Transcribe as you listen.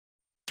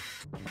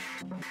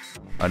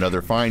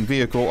Another fine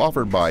vehicle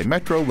offered by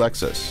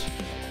MetroLexus.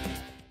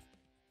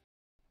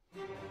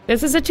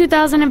 This is a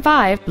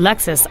 2005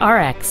 Lexus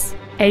RX,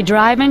 a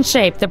drive and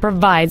shape that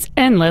provides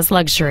endless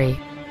luxury.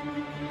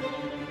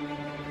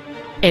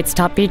 Its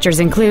top features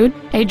include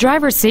a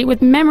driver's seat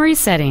with memory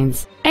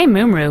settings, a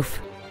moonroof,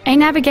 a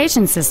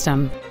navigation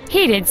system,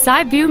 heated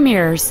side view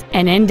mirrors,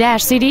 an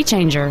in-dash CD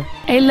changer,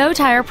 a low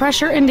tire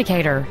pressure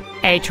indicator,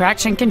 a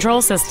traction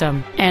control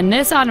system, and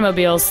this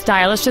automobile's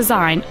stylish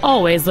design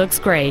always looks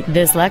great.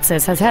 This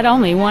Lexus has had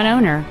only one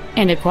owner,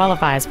 and it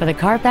qualifies for the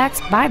Carfax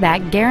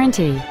buyback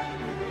guarantee.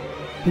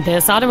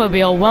 This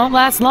automobile won't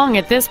last long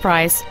at this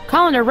price.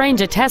 Call and arrange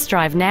a test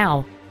drive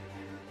now.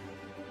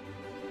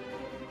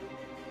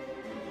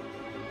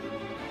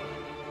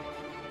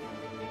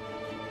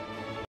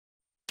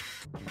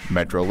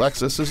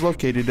 MetroLexus is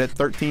located at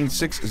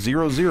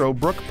 13600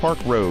 Brook Park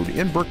Road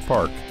in Brook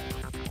Park.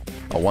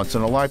 A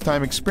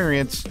once-in-a-lifetime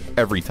experience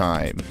every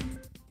time.